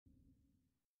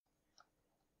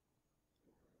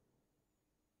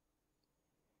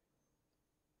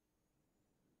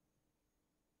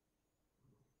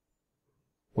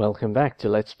Welcome back to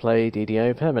Let's Play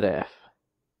DDO Permadeath.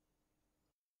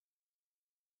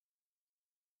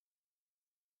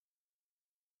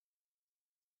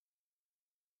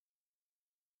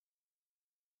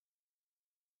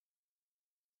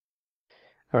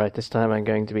 Alright, this time I'm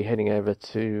going to be heading over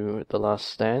to the last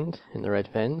stand in the Red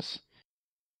Fens.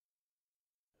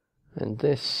 And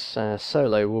this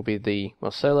solo will be the, well,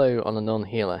 solo on a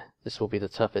non-healer. This will be the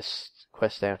toughest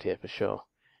quest out here for sure.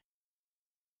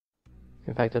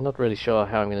 In fact, I'm not really sure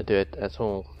how I'm going to do it at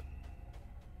all.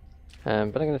 But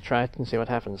I'm going to try it and see what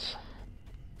happens.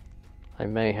 I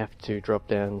may have to drop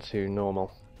down to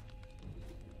normal.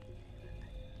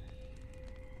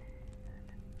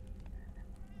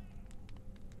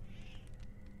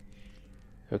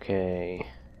 Okay,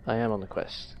 I am on the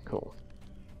quest. Cool.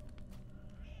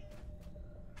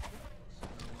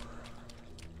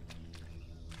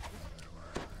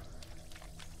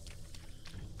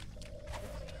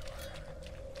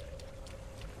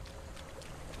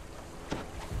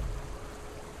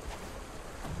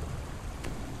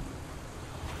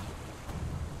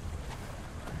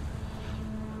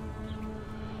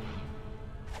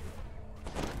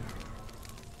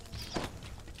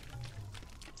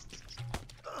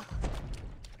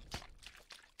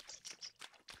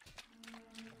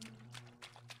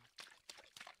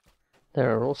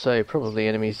 There are also probably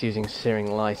enemies using Searing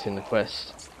Light in the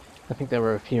quest. I think there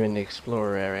were a few in the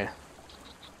Explorer area.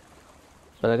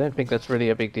 But I don't think that's really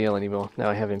a big deal anymore, now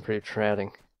I have improved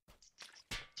shrouding.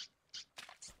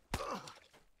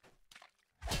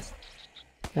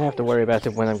 I have to worry about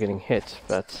it when I'm getting hit,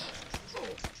 but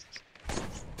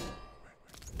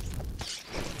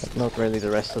not really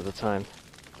the rest of the time.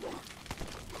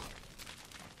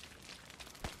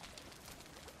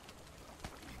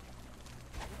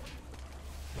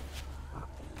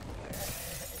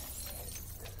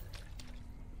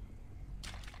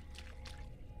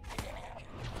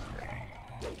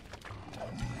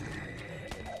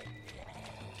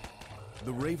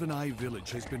 The Raven Eye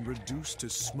village has been reduced to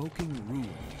smoking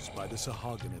ruins by the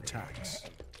Sahagin attacks.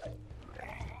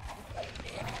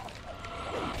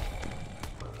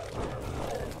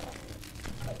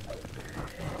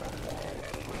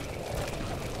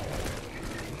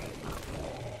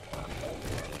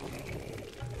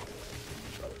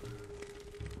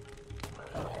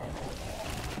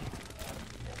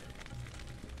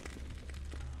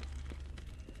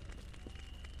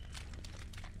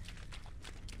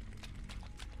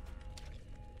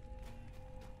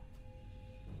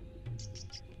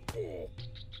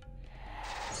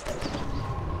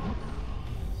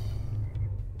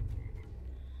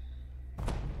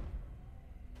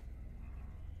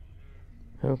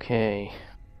 Okay.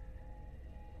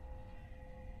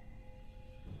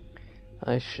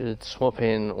 I should swap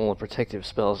in all the protective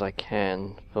spells I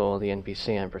can for the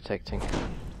NPC I'm protecting.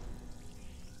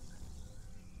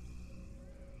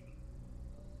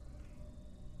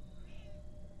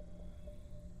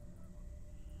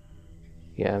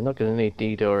 Yeah, I'm not going to need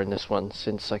DDO in this one,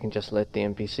 since I can just let the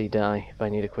NPC die if I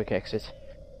need a quick exit.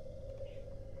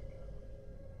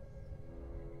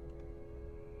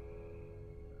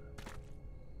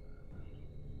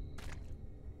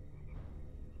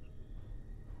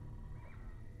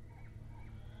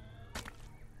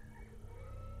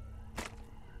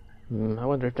 I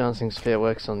wonder if Dancing Sphere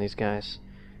works on these guys.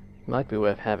 Might be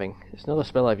worth having. It's not a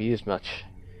spell I've used much,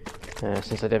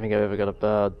 since I don't think I've ever got a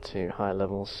bard to high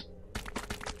levels.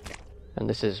 And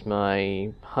this is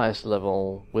my highest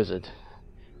level wizard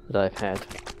that I've had,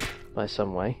 by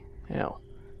some way. Ow.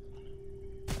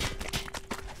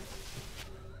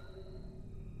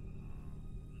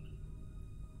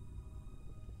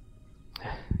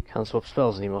 Can't swap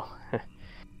spells anymore.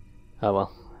 Oh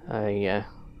well,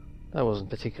 I wasn't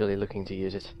particularly looking to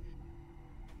use it.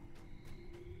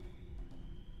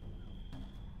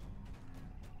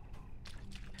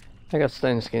 I got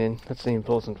stone skin in, that's the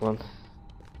important one.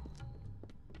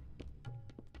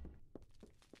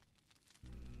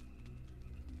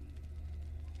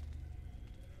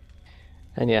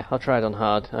 And yeah, I'll try it on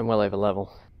hard, I'm well over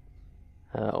level.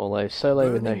 Although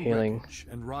solo with no healing.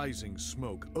 And rising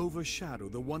smoke overshadow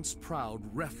the once proud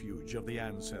refuge of the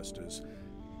ancestors.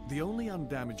 The only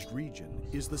undamaged region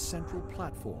is the central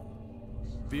platform.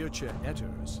 Vircha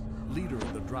Etters, leader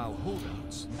of the Drow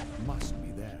holdouts, must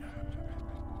be there.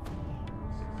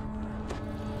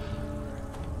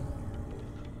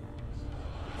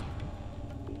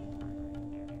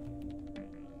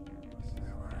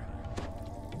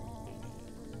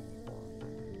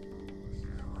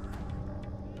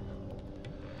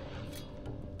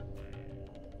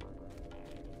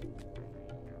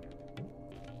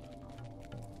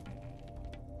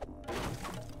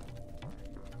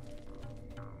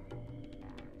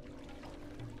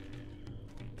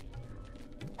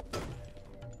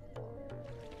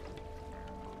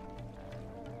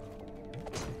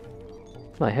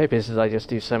 My hope is that I just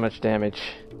do so much damage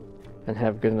and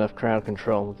have good enough crowd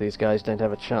control that these guys don't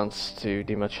have a chance to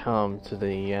do much harm to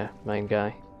the main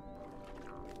guy.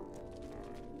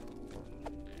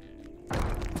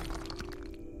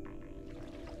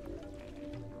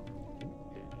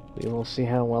 We will see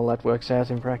how well that works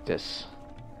out in practice.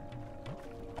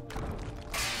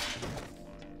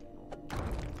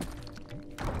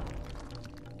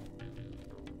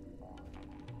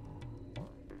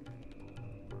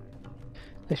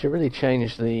 They should really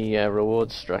change the reward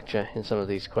structure in some of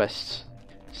these quests,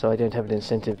 so I don't have an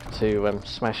incentive to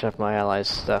smash up my allies'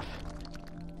 stuff.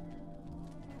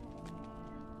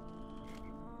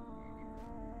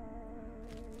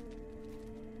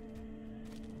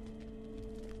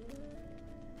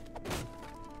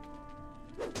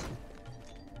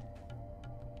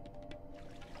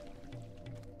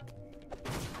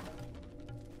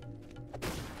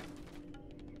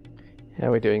 How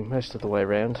are we doing? Most of the way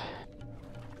around.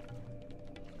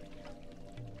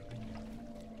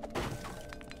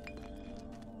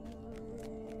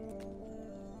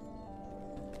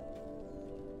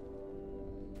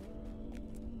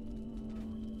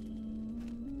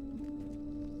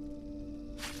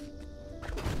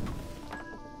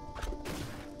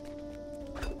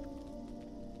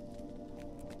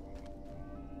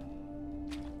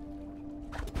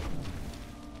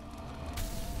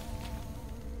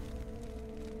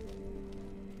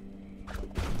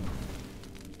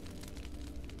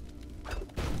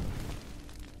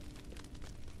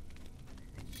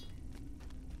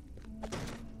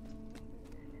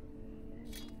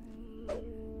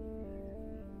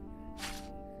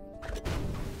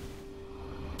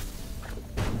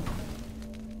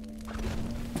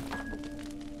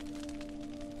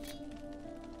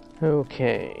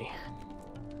 Okay.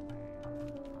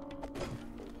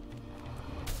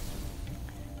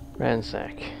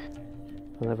 Ransack.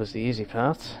 Well, that was the easy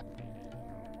part.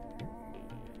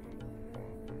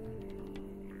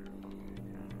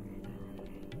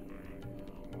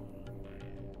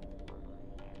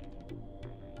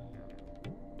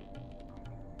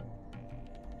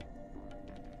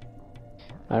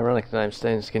 Ironic that I'm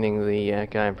stone skinning the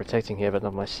guy I'm protecting here, but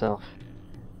not myself.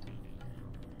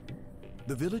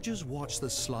 The villagers watch the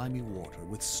slimy water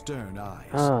with stern eyes.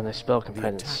 Ah, no spell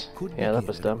components. Yeah, that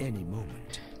was dumb. Any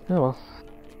moment. Oh well.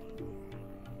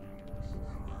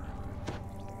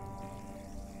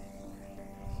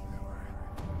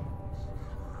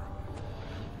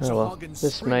 Oh well,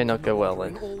 this may not go well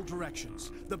then. In all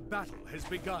directions. The battle has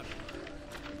begun.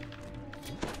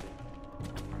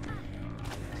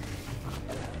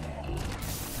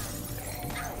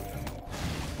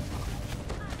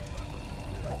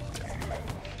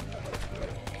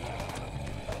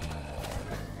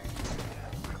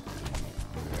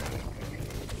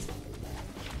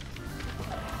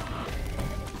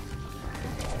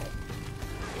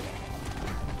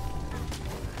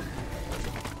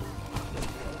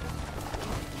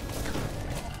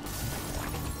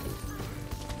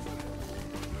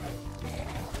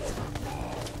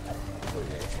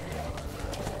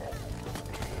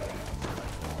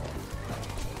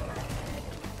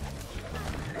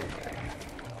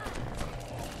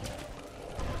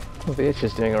 Well, the itch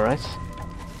is doing alright.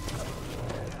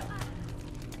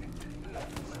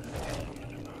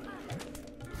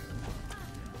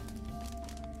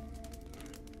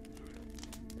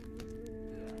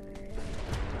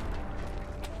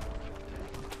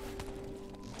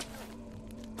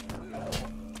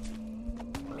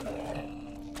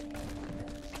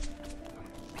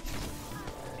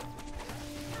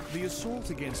 The assault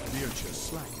against Vircha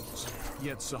slackens,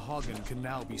 yet Sahagin can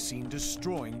now be seen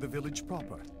destroying the village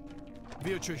proper.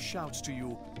 Vircha shouts to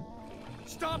you,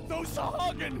 "Stop those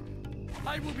Sahagin!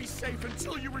 I will be safe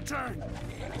until you return!"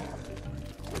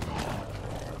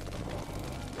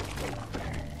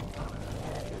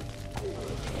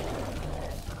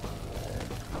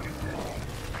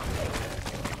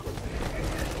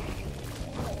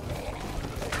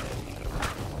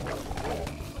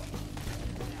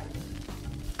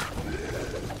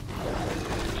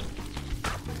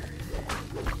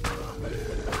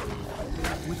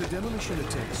 Demolition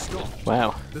attack stopped.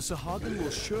 Wow. The Sahagin will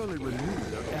surely renew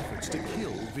their efforts to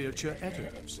kill Vircha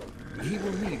Eterves. He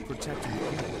will need protecting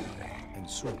people and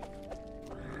soon.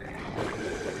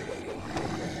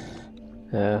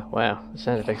 Wow. The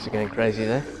sound effects are going crazy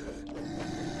there.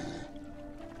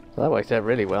 Well, that worked out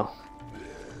really well.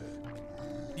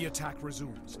 The attack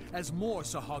resumes as more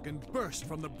Sahagin burst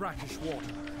from the brackish water.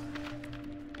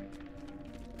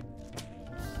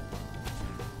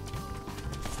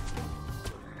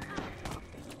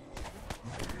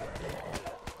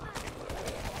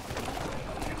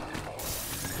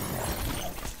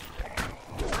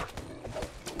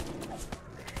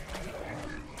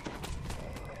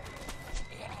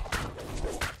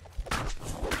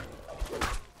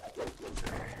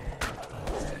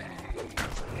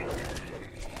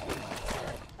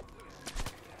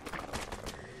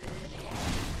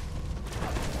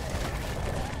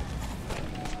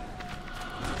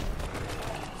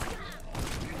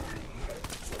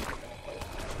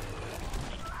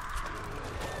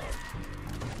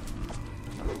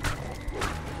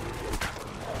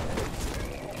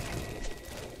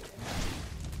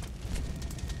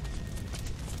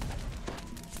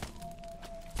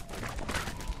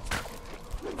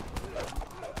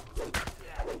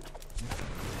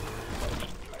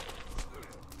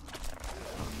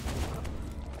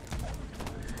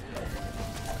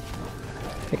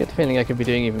 get the feeling I could be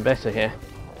doing even better here.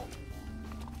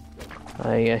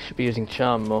 I should be using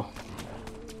charm more.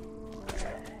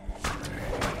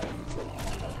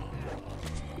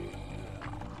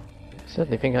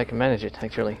 Certainly think I can manage it,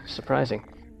 actually. Surprising.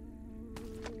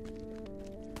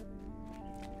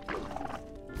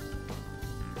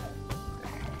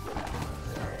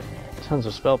 Tons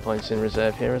of spell points in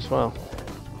reserve here as well.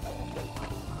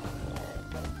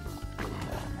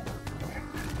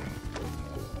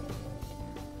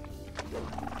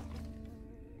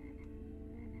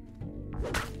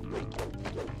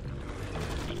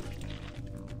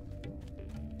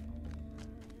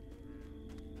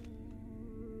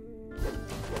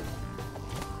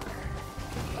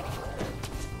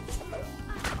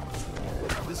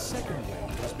 The second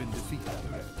wave has been defeated.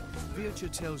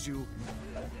 Vircha tells you,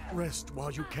 rest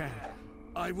while you can.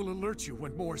 I will alert you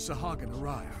when more Sahagin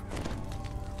arrive.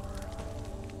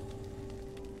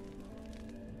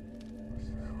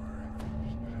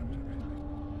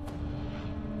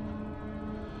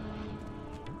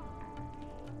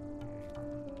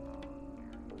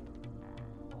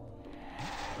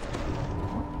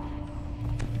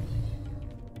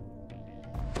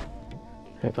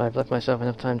 Hope I've left myself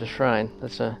enough time to shrine.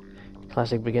 That's a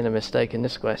classic beginner mistake in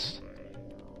this quest.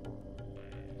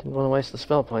 Didn't want to waste the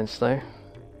spell points though.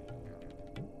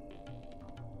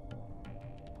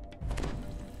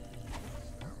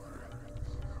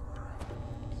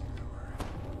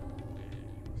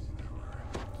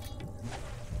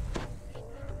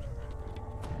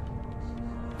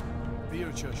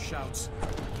 Vircha shouts,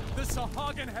 "The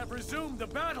Sahagin have resumed the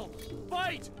battle!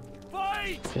 Fight!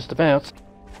 Fight!" Just about.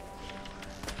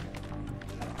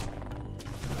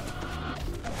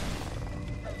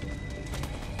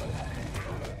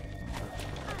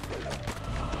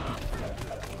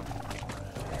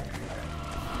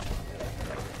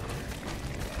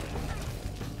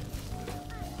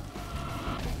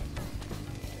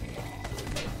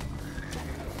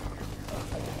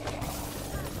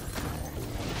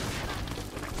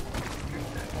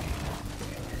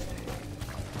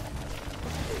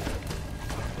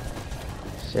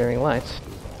 Searing lights.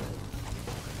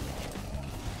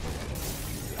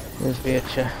 There's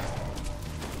Vircha.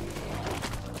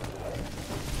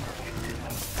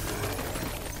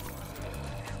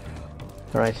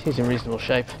 Alright, he's in reasonable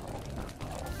shape.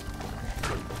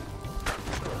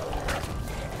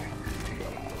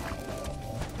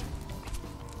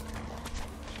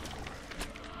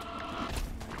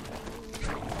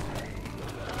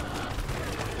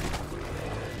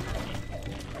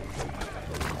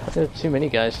 There are too many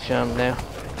guys charmed now.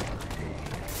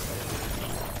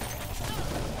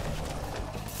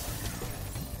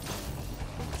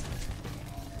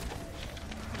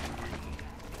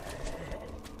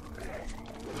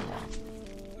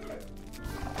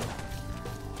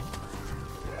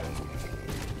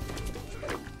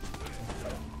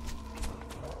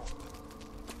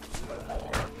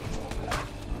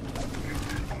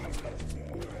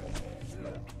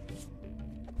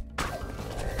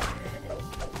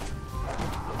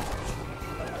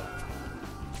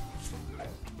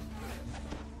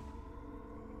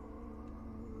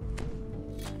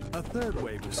 A third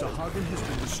wave of Sahagin has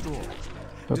been destroyed.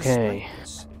 Okay. Despite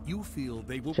this, you feel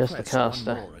they will Just the press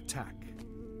caster. one more attack.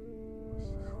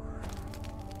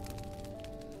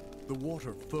 The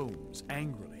water foams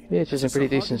angrily. Vircha's as in a pretty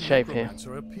decent Sahagin shape here.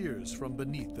 necromancer appears from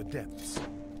beneath the depths.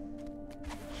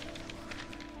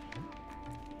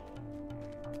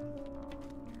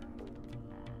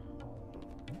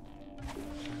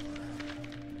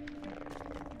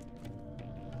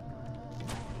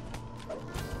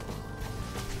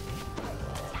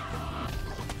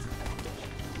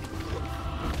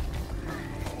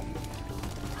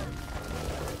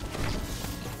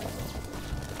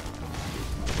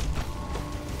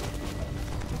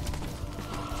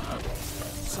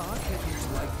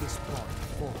 Sahagins like this pond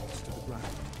falls to the ground.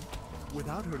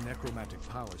 Without her necromantic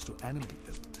powers to animate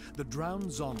them, the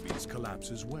drowned zombies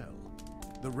collapse as well.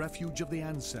 The refuge of the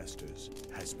ancestors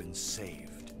has been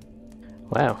saved.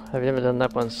 Wow, I've never done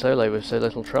that one solo with so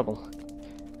little trouble.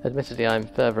 Admittedly, I'm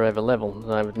further over level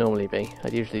than I would normally be.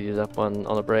 I'd usually do that one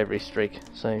on a bravery streak,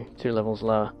 so 2 levels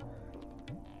lower.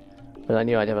 But I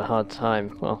knew I'd have a hard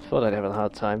time, well, thought I'd have a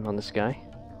hard time on this guy,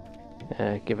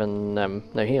 given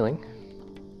no healing.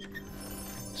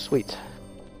 Sweet.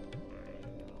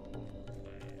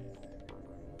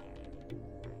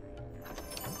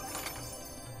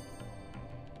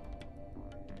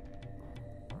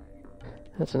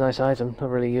 That's a nice item, not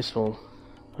really useful,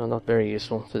 well, not very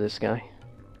useful for this guy.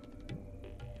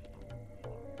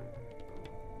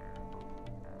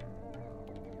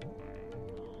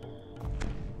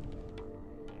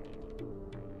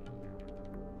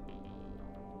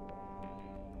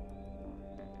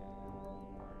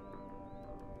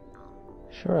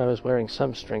 Sure, I was wearing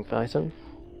some strength item.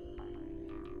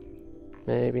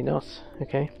 Maybe not.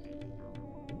 Okay.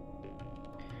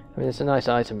 I mean, it's a nice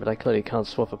item, but I clearly can't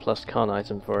swap a plus con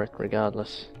item for it,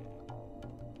 regardless.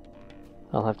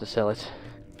 I'll have to sell it.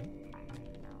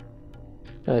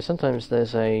 Sometimes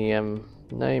there's a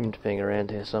named thing around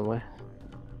here somewhere.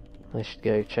 I should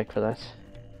go check for that.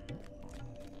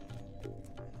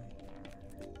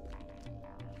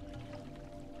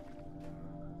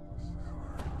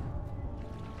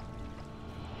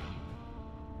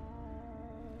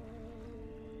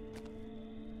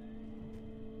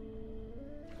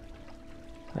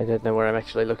 I don't know where I'm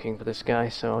actually looking for this guy,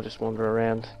 so I'll just wander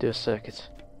around, do a circuit.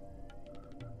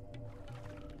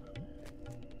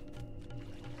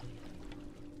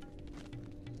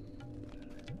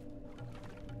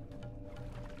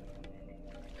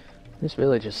 This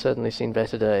village has certainly seen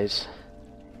better days.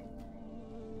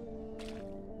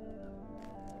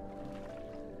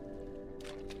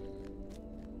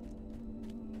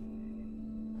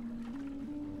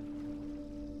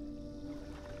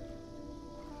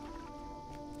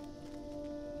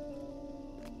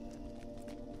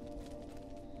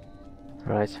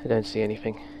 Right, I don't see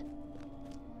anything.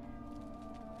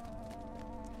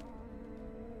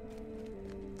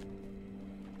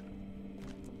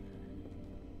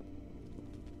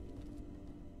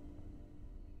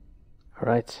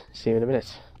 Alright, see you in a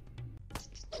minute.